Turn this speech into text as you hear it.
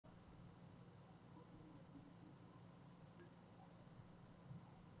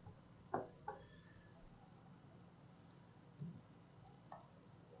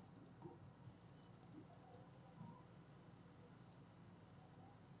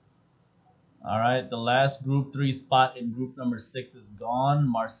All right, the last Group 3 spot in Group number 6 is gone.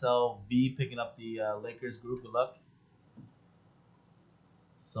 Marcel V picking up the Lakers group. Good luck.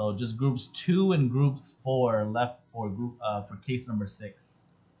 So just Groups 2 and Groups 4 left for for case number 6.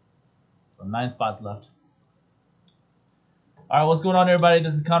 So 9 spots left. All right, what's going on, everybody?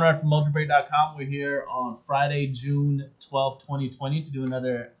 This is Conrad from Mojobreak.com. We're here on Friday, June 12, 2020 to do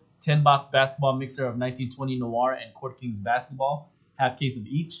another 10-box basketball mixer of 1920 Noir and Court Kings basketball. Half case of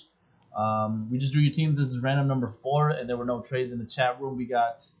each. We just drew your teams. This is random number 4, and there were no trades in the chat room. We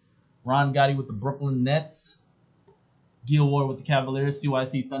got Ron Gotti with the Brooklyn Nets, Gil Ward with the Cavaliers,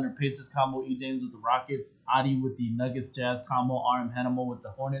 CYC Thunder Pacers combo, E. James with the Rockets, Adi with the Nuggets Jazz combo, RM Hanimal with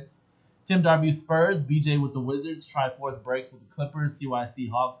the Hornets, Tim Darby Spurs, BJ with the Wizards, Triforce Breaks with the Clippers, CYC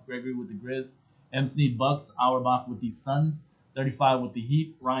Hawks, Gregory with the Grizz, M. Snead Bucks, Auerbach with the Suns, 35 with the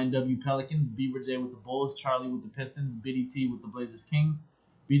Heat, Ryan W. Pelicans, Beaver J with the Bulls, Charlie with the Pistons, Biddy T with the Blazers Kings,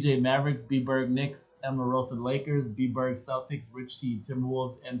 BJ Mavericks, B. Berg Knicks, M. LaRosa Lakers, B. Berg Celtics, Rich T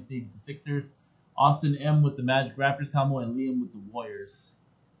Timberwolves, M. Snead with the Sixers, Austin M with the Magic Raptors combo, and Liam with the Warriors.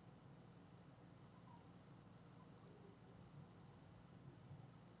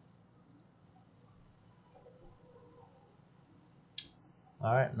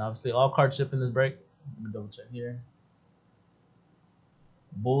 All right, and obviously all card ship in this break. Let me double check here.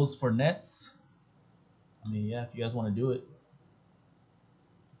 Bulls for Nets. I mean, yeah, if you guys want to do it.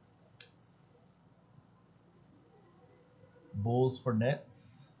 Bulls for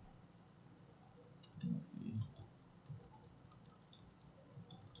Nets. Let me see.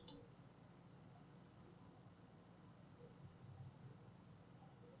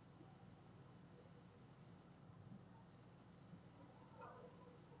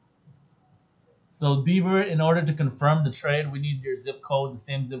 So Beaver, in order to confirm the trade, we need your zip code, the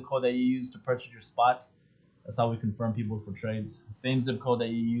same zip code that you use to purchase your spot. That's how we confirm people for trades. Same zip code that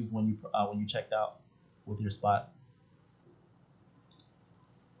you used when you checked out with your spot.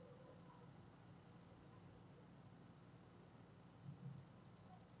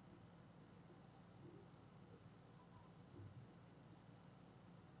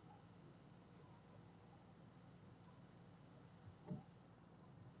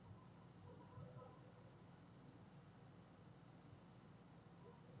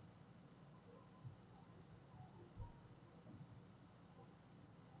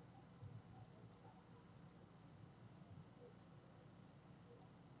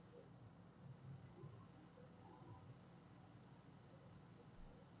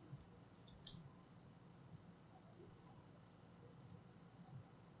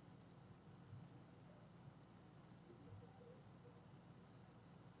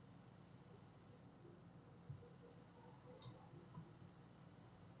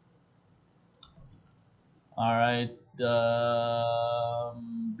 All right,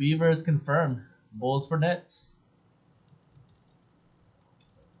 Beaver is confirmed. Bulls for Nets.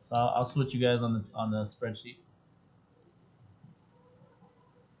 So I'll switch you guys on the spreadsheet.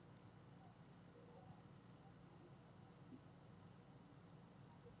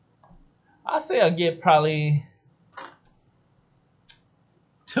 I say I get probably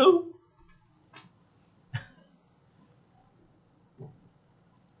 2.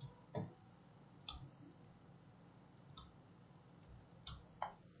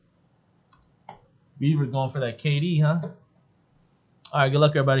 Beaver going for that KD, huh? All right, good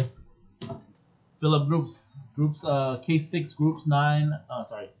luck, everybody. Fill up groups. Case 6, groups 9.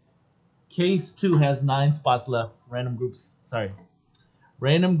 Case 2 has 9 spots left. Random groups,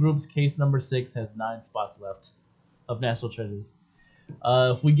 case number 6 has 9 spots left of National Treasures.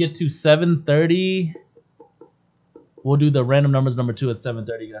 If we get to 7:30, we'll do the random numbers number 2 at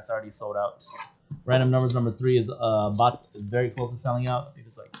 7:30. That's already sold out. Random numbers number 3 is very close to selling out. I think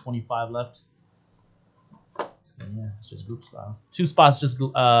there's like 25 left. Yeah, it's just group styles. 2 spots just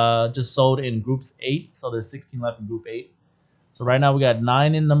sold in groups 8, so there's 16 left in group 8. So right now we got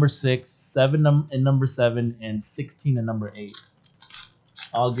 9 in number 6, 7 in number 7, and 16 in number 8.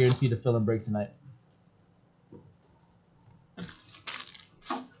 All guaranteed to fill and break tonight.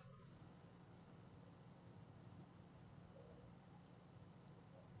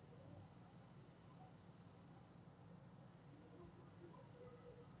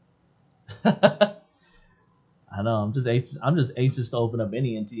 I know. I'm just anxious to open up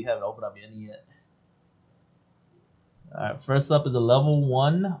any until you haven't opened up any yet. All right. First up is a level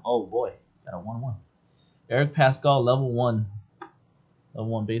 1. Oh boy, got a 1/1. Eric Pascal, level 1. Level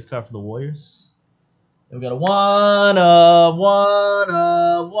 1 base card for the Warriors. Then we got a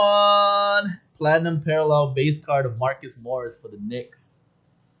 1/1 platinum parallel base card of Marcus Morris for the Knicks.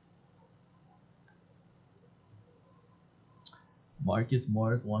 Marcus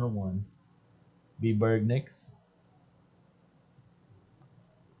Morris 1/1. B. Berg Knicks.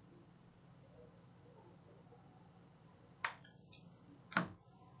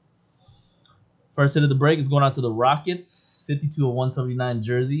 First hit of the break is going out to the Rockets. 52 of 179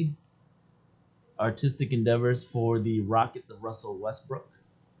 jersey. Artistic endeavors for the Rockets of Russell Westbrook.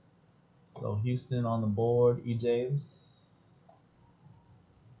 So Houston on the board. E. James.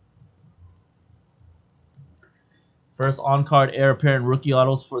 First on-card heir apparent rookie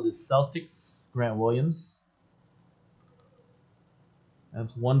autos for the Celtics. Grant Williams.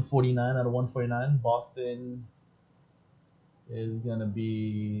 That's 149 out of 149. Boston is going to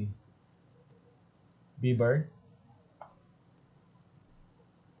be B. Bird.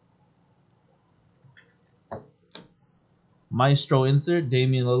 Maestro insert,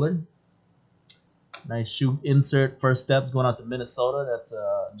 Damian Lillard. Nice shoot insert, first steps going out to Minnesota. That's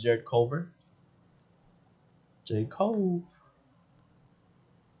Jared Culver. J. Cove.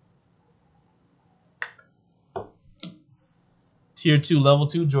 Tier 2, level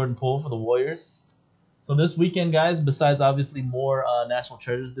 2, Jordan Poole for the Warriors. So this weekend, guys, besides obviously more National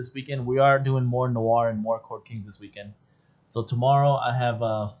Treasures this weekend, we are doing more Noir and more Court Kings this weekend. So tomorrow I have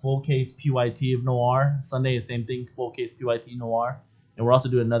a full case PYT of Noir. Sunday, the same thing, full case PYT Noir. And we're also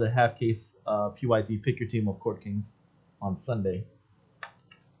doing another half case PYT Pick Your Team of Court Kings on Sunday.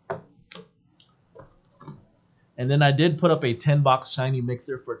 And then I did put up a 10-box shiny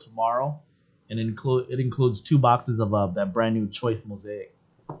mixer for tomorrow. And it includes 2 boxes of that brand new Choice Mosaic.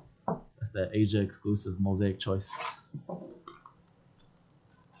 That's that Asia exclusive Mosaic Choice.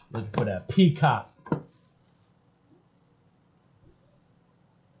 Looking for that peacock.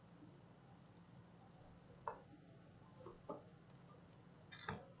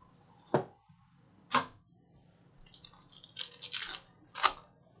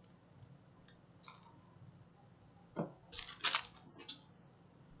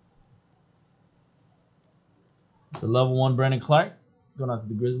 It's a level 1 Brandon Clark going out to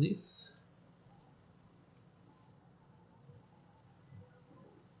the Grizzlies.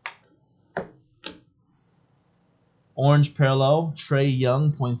 Orange parallel, Trey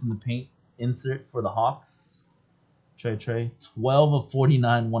Young, points in the paint insert for the Hawks. Trey, 12 of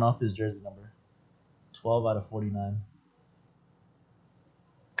 49, one off his jersey number. 12 out of 49.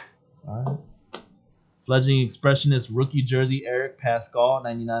 All right. Fledgling expressionist rookie jersey, Eric Pascal,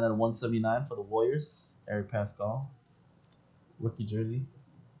 99 out of 179 for the Warriors. Eric Pascal, rookie jersey.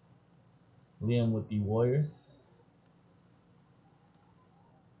 Liam with the Warriors.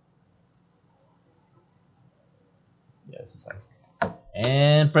 Yeah, it's a size.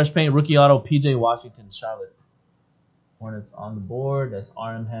 And fresh paint rookie auto, PJ Washington, Charlotte. Hornets on the board. That's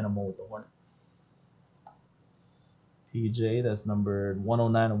RM Hannibal with the Hornets. PJ, that's numbered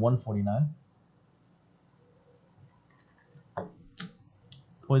 109 and 149.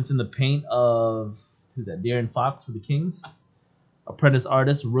 Points in the paint of, who's that? De'Aaron Fox for the Kings. Apprentice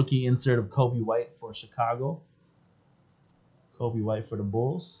artist, rookie insert of Kobe White for Chicago. Kobe White for the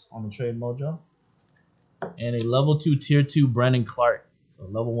Bulls on the Trade Mojo. And a level 2, tier 2 Brandon Clark. So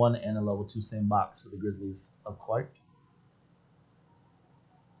level 1 and a level 2, same box for the Grizzlies of Clark.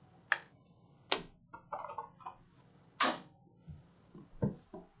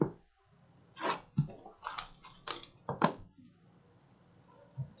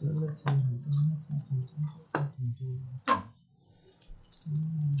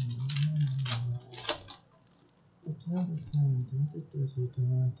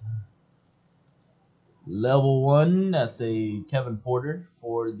 Level 1, that's a Kevin Porter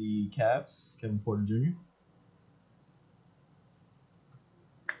for the Cavs, Kevin Porter Jr.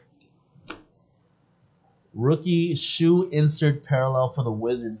 Rookie shoe insert parallel for the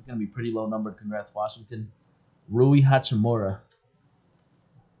Wizards. It's going to be pretty low numbered. Congrats, Washington. Rui Hachimura.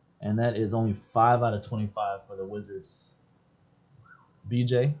 And that is only 5 out of 25 for the Wizards.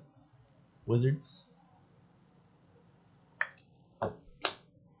 BJ, Wizards. All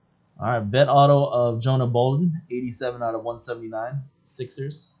right, vet auto of Jonah Bolden, 87 out of 179.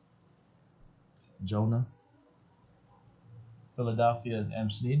 Sixers. Jonah. Philadelphia is M.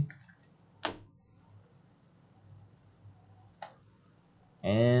 Snead.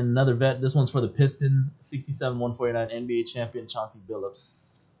 And another vet. This one's for the Pistons, 67 149 NBA champion Chauncey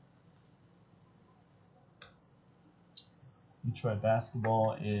Billups. Detroit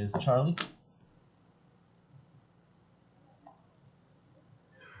basketball is Charlie.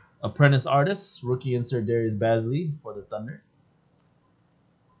 Apprentice artist, rookie insert Darius Bazley for the Thunder.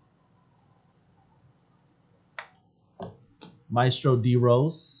 Maestro D.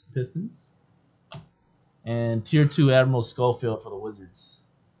 Rose, Pistons. And tier 2 Admiral Schofield for the Wizards.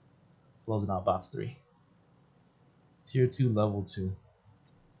 Closing out box 3. Tier 2, level 2.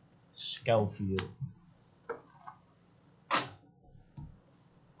 Schofield.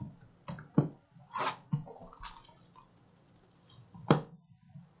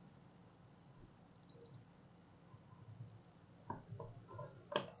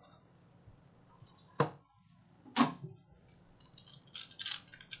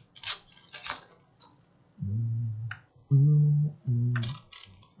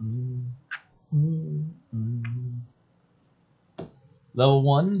 Level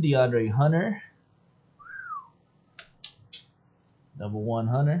 1, DeAndre Hunter. Level 1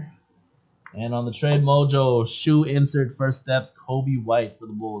 Hunter. And on the trade mojo, shoe insert first steps, Kobe White for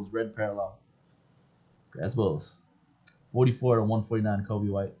the Bulls, red parallel. That's Bulls. 44 to 149, Kobe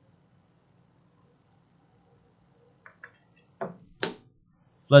White.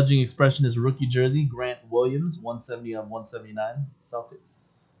 Fledgling Expressionist rookie jersey, Grant Williams, 170 of 179,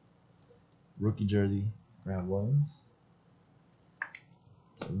 Celtics. Rookie jersey, Grant Williams.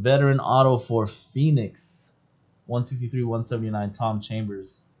 Veteran auto for Phoenix, 163, 179, Tom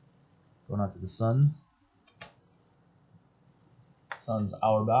Chambers. Going out to the Suns. Suns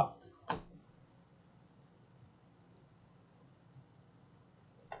Auerbach.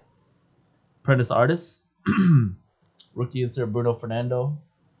 Apprentice Artist. Rookie insert Bruno Fernando.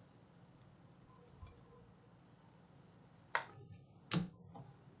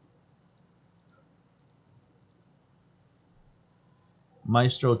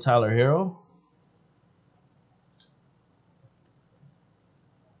 Maestro Tyler Hero.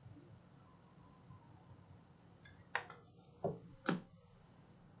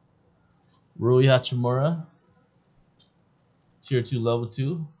 Rui Hachimura. Tier 2, level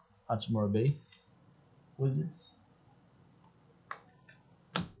 2. Hachimura base. Wizards.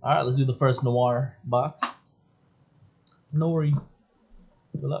 Alright, let's do the first Noir box. Noir. Good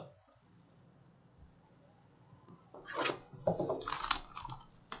luck.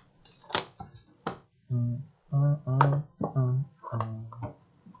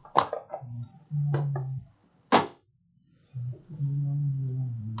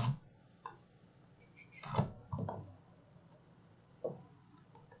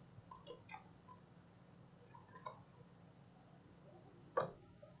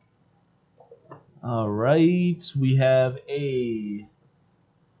 All right, we have a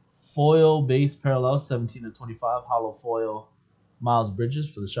foil base parallel 17 to 25 hollow foil Miles Bridges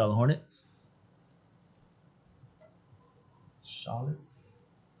for the Charlotte Hornets.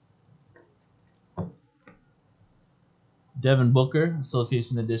 Devin Booker,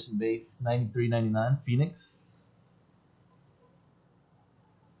 Association Edition base 93.99 Phoenix.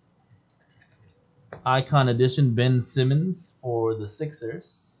 Icon Edition Ben Simmons for the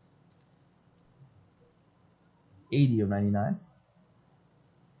Sixers. 80 of 99.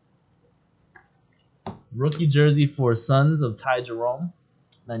 Rookie jersey for Suns of Ty Jerome.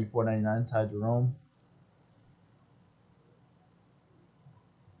 94.99 Ty Jerome.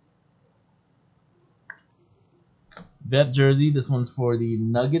 Vet jersey. This one's for the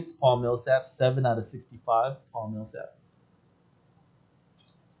Nuggets. Paul Millsap. 7 out of 65. Paul Millsap.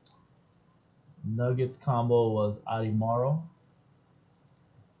 Nuggets combo was Adimaro.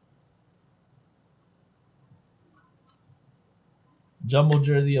 Jumbo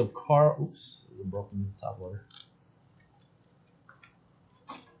jersey of Carl. Oops, there's a broken top loader.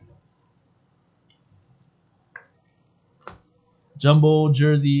 Jumbo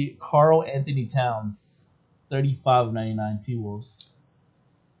jersey Carl Anthony Towns. 35 of 99 T-Wolves.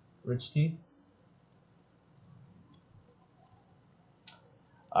 Rich T.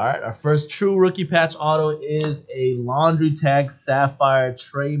 Alright, our first true rookie patch auto is a laundry tag Sapphire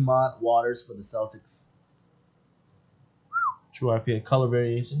Tremont Waters for the Celtics. True RPA color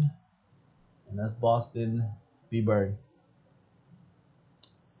variation. And that's Boston B-Bird.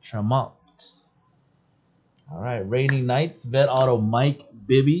 Tremont. Alright, Reigning Knights, vet auto Mike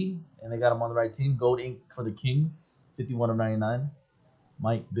Bibby. And they got him on the right team. Gold ink for the Kings. 51 of 99.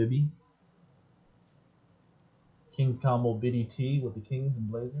 Mike Bibby. Kings combo Biddy T with the Kings and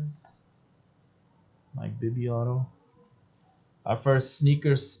Blazers. Mike Bibby auto. Our first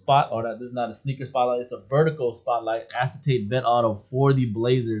sneaker spot, or this is not a sneaker spotlight, it's a vertical spotlight. Acetate vet auto for the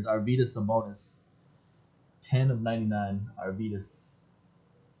Blazers. Arvydas Sabonis. 10 of 99. Arvydas.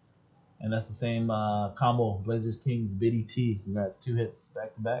 And that's the same combo. Blazers Kings Biddy T. Congrats. 2 hits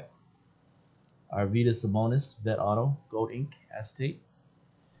back to back. Arvydas Sabonis vet auto. Gold ink. Acetate.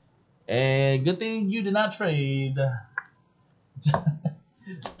 And good thing you did not trade.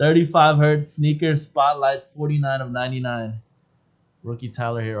 35 hertz sneaker spotlight, 49 of 99. Rookie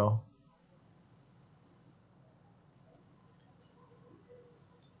Tyler Hero.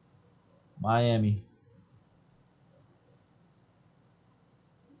 Miami.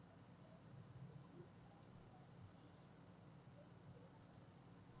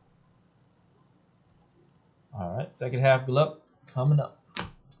 Alright, second half, good luck. Coming up.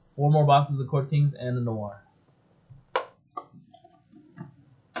 4 more boxes of Court Kings and the Noir.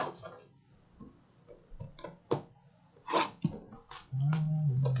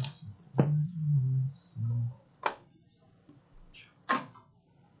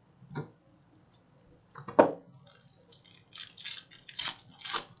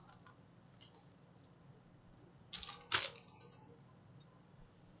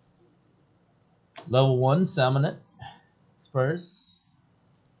 Level 1, Salmonet, Spurs.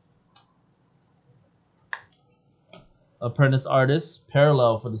 Apprentice Artist,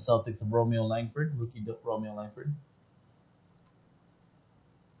 Parallel for the Celtics of Romeo Langford, rookie Romeo Langford.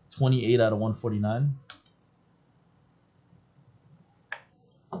 It's 28 out of 149.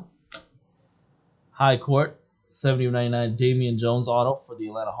 High Court, 70 of 99, Damian Jones auto for the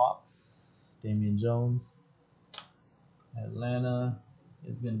Atlanta Hawks. Damian Jones. Atlanta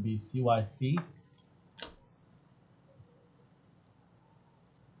is going to be CYC.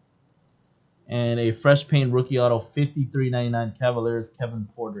 And a fresh paint rookie auto, 53.99 Cavaliers, Kevin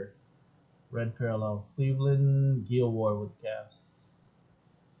Porter. Red parallel, Cleveland, Gilmore with Cavs.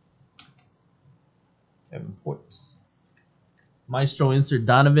 Kevin Porter. Maestro insert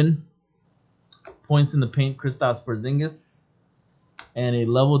Donovan. Points in the paint, Kristaps Porzingis. And a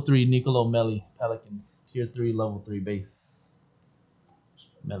level 3 Nicolo Melli, Pelicans. Tier 3, level 3 base.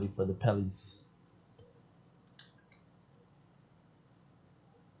 Melli for the Pellies.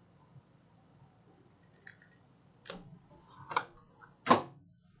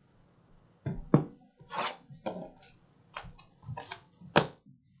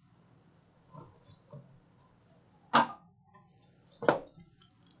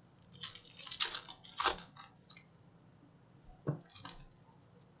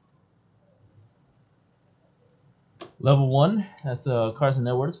 Level 1, that's Carson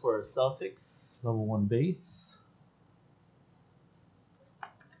Edwards for Celtics. Level 1 base.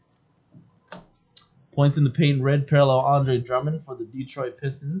 Points in the paint, red parallel Andre Drummond for the Detroit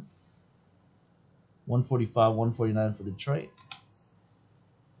Pistons. 145, 149 for Detroit.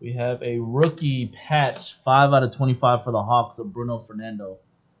 We have a rookie patch, 5 out of 25 for the Hawks of Bruno Fernando.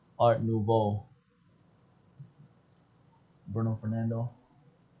 Art Nouveau. Bruno Fernando.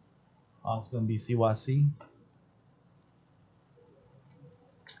 Hawks going to be CYC.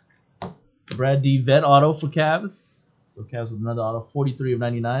 Brad D. Vet auto for Cavs. So Cavs with another auto, 43 of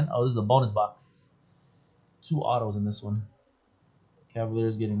 99. Oh, this is a bonus box. 2 autos in this one.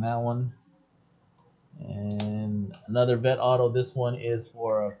 Cavaliers getting that one. And another vet auto. This one is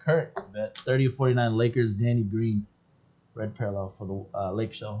for a Kurt vet. 30 of 49 Lakers, Danny Green. Red parallel for the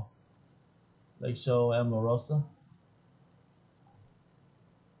Lake Show. Lake Show and La Rosa.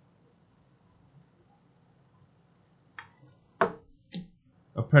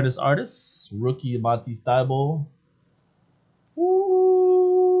 Apprentice Artist, rookie Monty Thibault.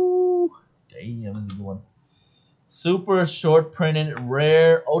 Ooh, damn, this is a good one. Super short printed,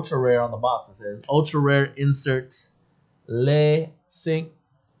 rare, ultra rare on the box. It says ultra rare insert Le Sync.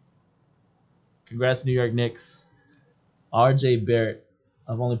 Congrats, New York Knicks. R.J. Barrett.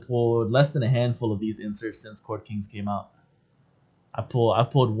 I've only pulled less than a handful of these inserts since Court Kings came out. I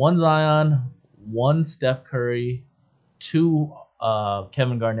pulled 1 Zion, 1 Steph Curry, 2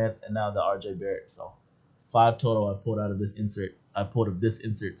 Kevin Garnett's, and now the R.J. Barrett. So 5 total I pulled out of this insert. I pulled of this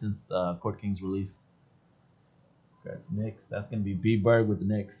insert since the Court Kings released. Congrats, Knicks. That's gonna be B Berg with the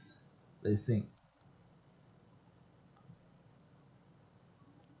Knicks. They sink.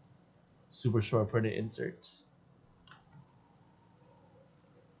 Super short printed insert.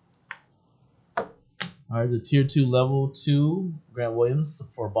 Alright, the tier 2 level 2 Grant Williams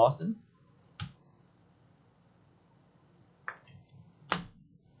for Boston.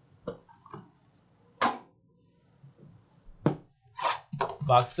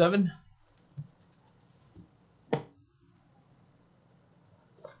 Box 7.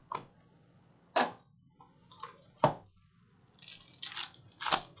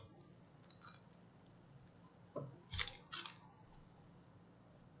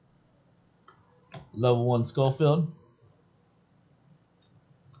 Level 1 Schofield.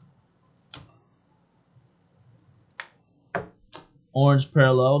 Orange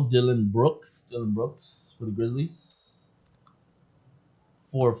parallel Dylan Brooks. Dylan Brooks for the Grizzlies.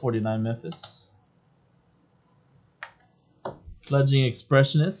 449 Memphis. Fledgling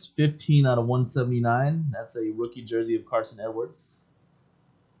Expressionist, 15 out of 179. That's a rookie jersey of Carson Edwards.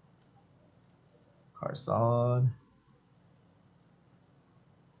 Carson.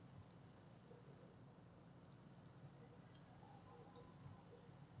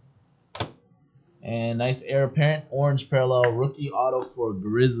 And nice heir apparent orange parallel rookie auto for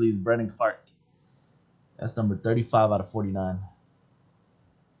Grizzlies, Brendan Clark. That's number 35 out of 49.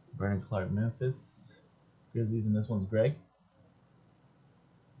 Brandon Clark, Memphis Grizzlies, and this one's Greg.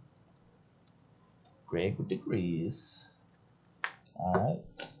 Greg with degrees. All right.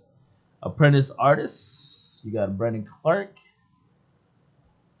 Apprentice Artists. You got Brandon Clark.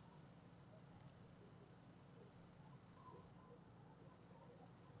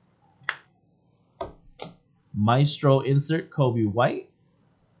 Maestro Insert, Kobe White.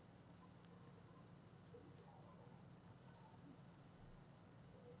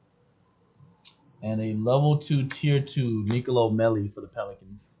 And a level 2, tier 2, Nicolo Melli for the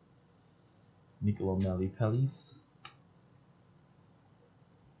Pelicans. Nicolo Melli, Pellies.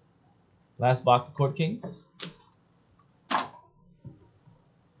 Last box of Court Kings.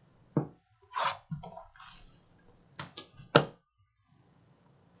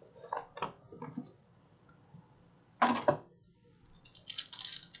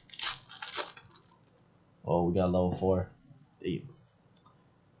 Oh, we got level 4. 8.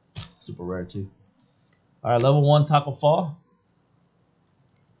 Super rare too. All right, level 1 Taco Fall.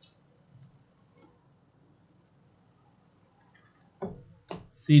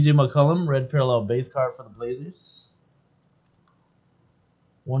 CJ McCollum, red parallel base card for the Blazers.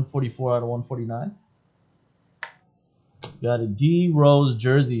 144 out of 149. Got a D Rose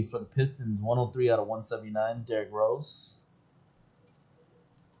jersey for the Pistons. 103 out of 179. Derrick Rose.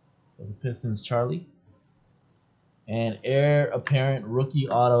 For the Pistons, Charlie. And heir apparent rookie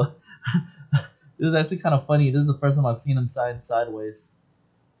auto. This is actually kind of funny. This is the first time I've seen him sign sideways.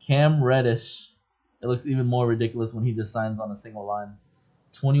 Cam Reddish. It looks even more ridiculous when he just signs on a single line.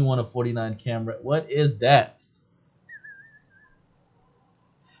 21 of 49 Cam Reddish. What is that?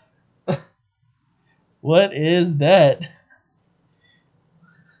 What is that?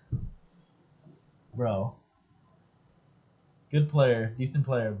 Bro. Good player. Decent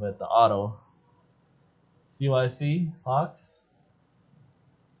player, but the auto. CYC. Hawks.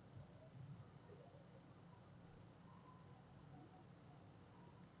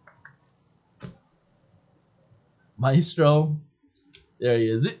 Maestro. There he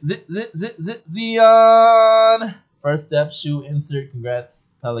is. Zion. First step, shoe insert.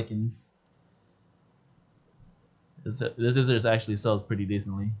 Congrats, Pelicans. This scissors actually sells pretty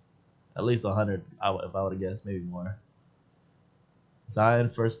decently. At least 100, if I would have guessed, maybe more. Zion,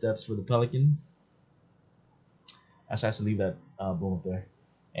 first steps for the Pelicans. I should actually leave that boom up there.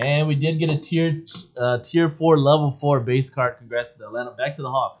 And we did get a tier 4, level 4 base card. Congrats to the Atlanta. Back to the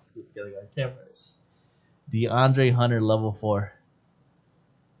Hawks. Get together, guys. Cameras. DeAndre Hunter, level 4.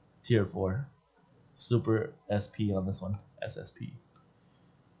 Tier 4. Super SP on this one. SSP.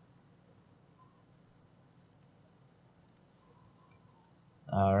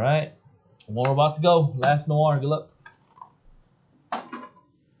 All right. One more about to go. Last Noir. Good luck.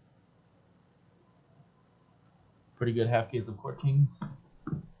 Pretty good half case of Court Kings.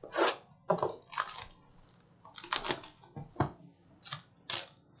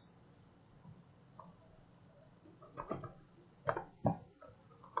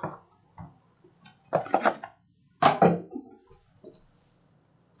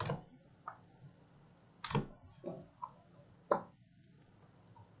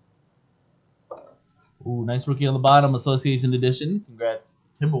 Ooh, nice rookie on the bottom. Association edition. Congrats,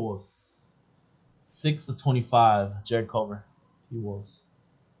 Timberwolves. 6 of 25. Jared Culver. T-Wolves.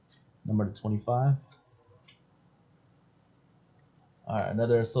 Number to 25. All right,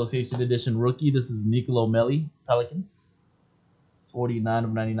 another association edition rookie. This is Nicolo Melli, Pelicans. 49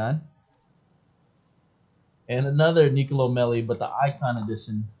 of 99. And another Nicolo Melli, but the Icon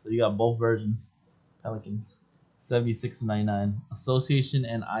edition. So you got both versions. Pelicans. 76 of 99. Association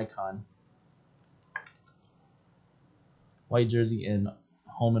and Icon. White jersey and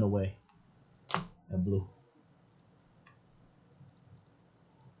home and away. And blue.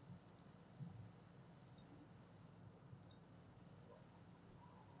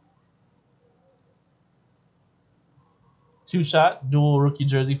 Two-shot dual rookie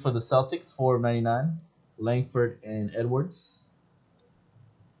jersey for the Celtics, 4 of 99. Langford and Edwards.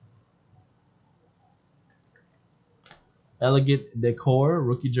 Elegant Decor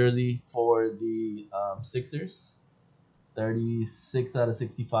rookie jersey for the Sixers, 36 out of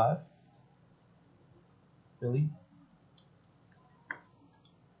 65. Philly.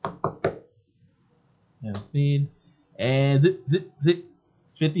 And Sneed. And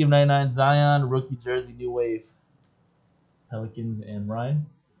 50 of 99 Zion rookie jersey, new wave. Pelicans and Ryan.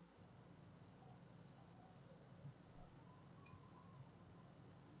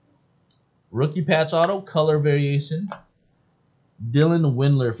 Rookie patch auto, color variation. Dylan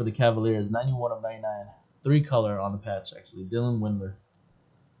Windler for the Cavaliers, 91 of 99. 3 color on the patch, actually. Dylan Windler.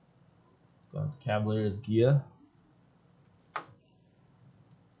 Got Cavaliers Gia.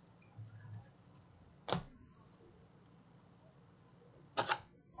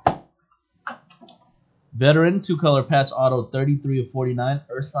 Veteran, 2-color patch auto, 33 of 49.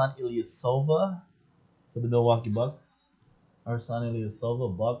 Ersan Ilyasova for the Milwaukee Bucks. Ersan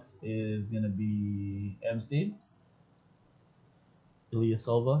Ilyasova, Bucks is going to be Emstein.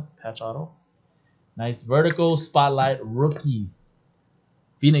 Ilyasova, patch auto. Nice vertical spotlight rookie.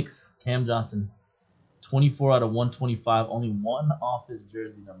 Phoenix, Cam Johnson. 24 out of 125. Only one off his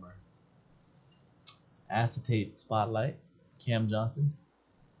jersey number. Acetate spotlight, Cam Johnson.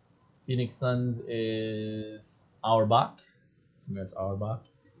 Phoenix Suns is Auerbach. Congrats, Auerbach.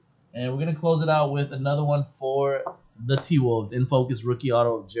 And we're going to close it out with another one for the T-Wolves. In focus rookie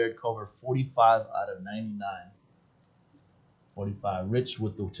auto of Jared Culver, 45 out of 99. 45. Rich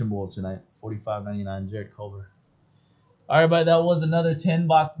with the Timberwolves tonight. 45.99, Jared Culver. All right, everybody, that was another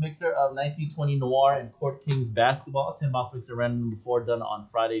 10-box mixer of 1920 Noir and Court Kings basketball. 10-box mixer random number 4 done on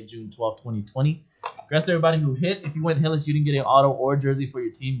Friday, June 12, 2020. Congrats to everybody who hit. If you went Hillis, you didn't get an auto or jersey for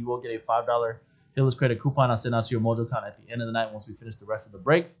your team, you will get a $5 Hillis credit coupon I'll send out to your Mojo account at the end of the night once we finish the rest of the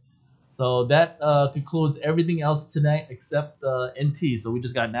breaks. So that concludes everything else tonight except NT. So we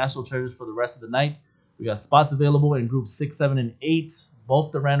just got National Treasures for the rest of the night. We got spots available in groups 6, 7, and 8.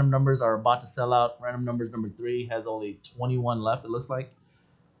 Both the random numbers are about to sell out. Random numbers number 3 has only 21 left, it looks like.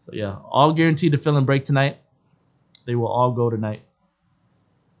 So yeah, all guaranteed to fill and break tonight. They will all go tonight.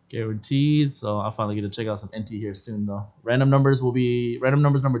 Guaranteed. So I'll finally get to check out some NT here soon though. Random numbers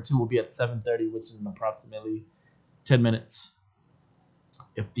number 2 will be at 7:30, which is in approximately 10 minutes.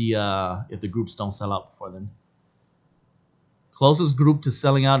 If the groups don't sell out before then. Closest group to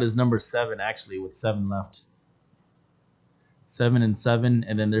selling out is number 7, actually, with 7 left. 7 and 7,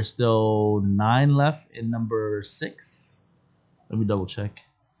 and then there's still 9 left in number 6. Let me double check.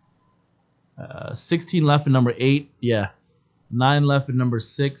 16 left in number 8. Yeah. 9 left in number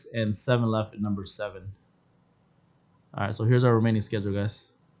 6 and 7 left in number 7. All right, so here's our remaining schedule,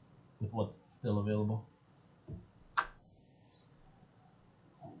 guys, with what's still available.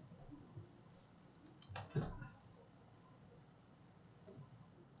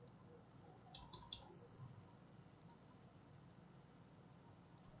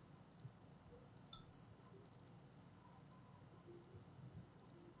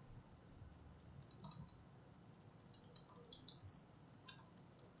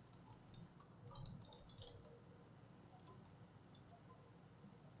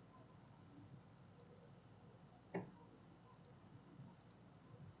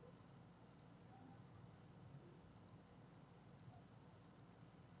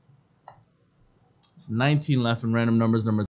 It's 19 left in random numbers number